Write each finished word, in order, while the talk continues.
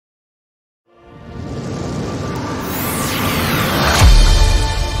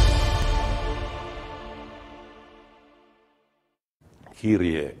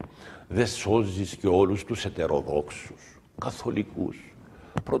Κύριε, δεν σώζεις και όλους τους ετεροδόξους, καθολικούς,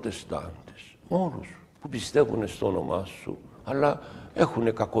 προτεστάντες, όλους που πιστεύουν στο όνομά σου, αλλά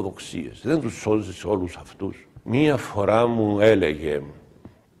έχουν κακοδοξίες. Δεν τους σώζεις όλους αυτούς. Μία φορά μου έλεγε,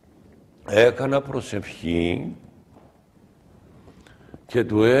 έκανα προσευχή και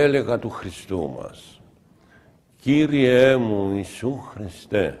του έλεγα του Χριστού μας, Κύριέ μου Ιησού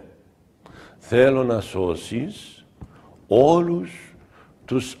Χριστέ, θέλω να σώσεις όλους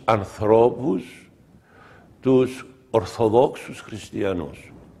τους ανθρώπους, τους Ορθοδόξους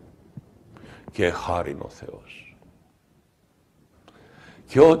χριστιανούς. Και χάριν ο Θεός.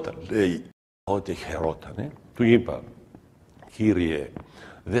 Και όταν λέει ότι χαιρότανε, του είπα, Κύριε,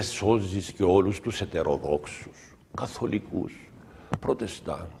 δεν σώζεις και όλους τους ετεροδόξους, καθολικούς,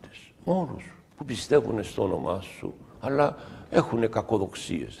 προτεστάντες, όλους που πιστεύουν στο όνομά σου, αλλά έχουν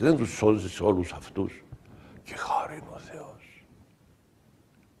κακοδοξίες. Δεν τους σώζεις όλους αυτούς. Και χάριν ο Θεός.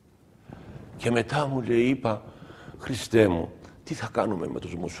 Και μετά μου λέει, είπα, Χριστέ μου, τι θα κάνουμε με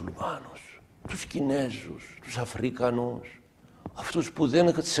τους μουσουλμάνους, τους Κινέζους, τους Αφρικανούς, αυτούς που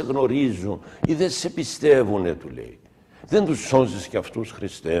δεν σε γνωρίζουν ή δεν σε πιστεύουνε, του λέει. Δεν τους σώζεις και αυτούς,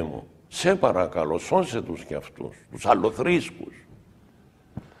 Χριστέ μου. Σε παρακαλώ, σώσε τους και αυτούς, τους αλλοθρήσκους.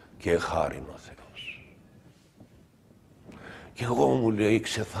 Και χάριν ο Θεός. Και εγώ, μου λέει,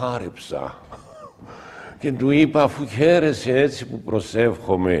 ξεθάρεψα. Και του είπα, αφού χαίρεσαι έτσι που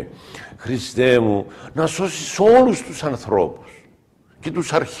προσεύχομαι, Χριστέ μου, να σώσεις όλους τους ανθρώπους και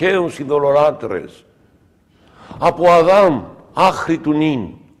τους αρχαίους ειδωλολάτρες, από Αδάμ άχρη του νυν,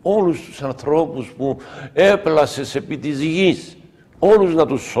 όλους τους ανθρώπους που έπλασες επί της γης, όλους να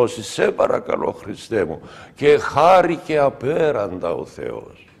τους σώσεις, σε παρακαλώ, Χριστέ μου. Και χάρη και απέραντα ο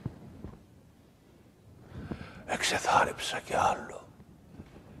Θεός. Εξεθάρεψα κι άλλο.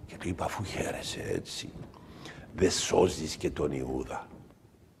 Και του είπα, αφού χαίρεσαι έτσι, δεν σώζεις και τον Ιούδα.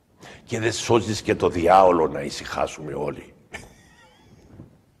 Και δεν σώζεις και το διάολο, να ησυχάσουμε όλοι.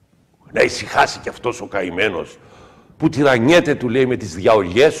 Να ησυχάσει κι αυτός ο καημένος που τυραννιέται, του λέει, με τις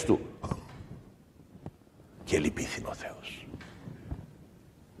διαολιές του. Και λυπήθην ο Θεός.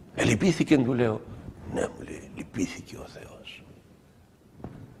 Λυπήθηκε, του λέω. Ναι, μου λέει, λυπήθηκε ο Θεός.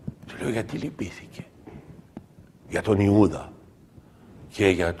 Του λέω, γιατί λυπήθηκε? Για τον Ιούδα και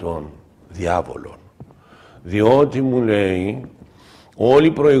για τον διάβολον. Διότι, μου λέει, όλοι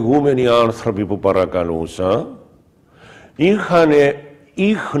οι προηγούμενοι άνθρωποι που παρακαλούσα είχαν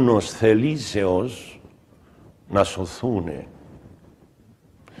ίχνος θελήσεως να σωθούνε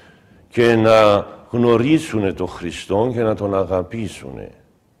και να γνωρίσουνε τον Χριστό και να τον αγαπήσουνε.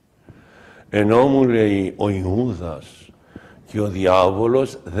 Ενώ, μου λέει, ο Ιούδας και ο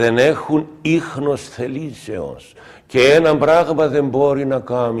διάβολος δεν έχουν ίχνος θελήσεως. Και ένα πράγμα δεν μπορεί να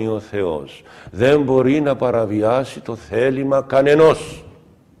κάνει ο Θεός. Δεν μπορεί να παραβιάσει το θέλημα κανενός.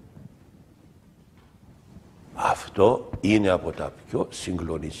 Αυτό είναι από τα πιο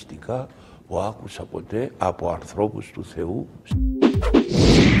συγκλονιστικά που άκουσα ποτέ από ανθρώπους του Θεού.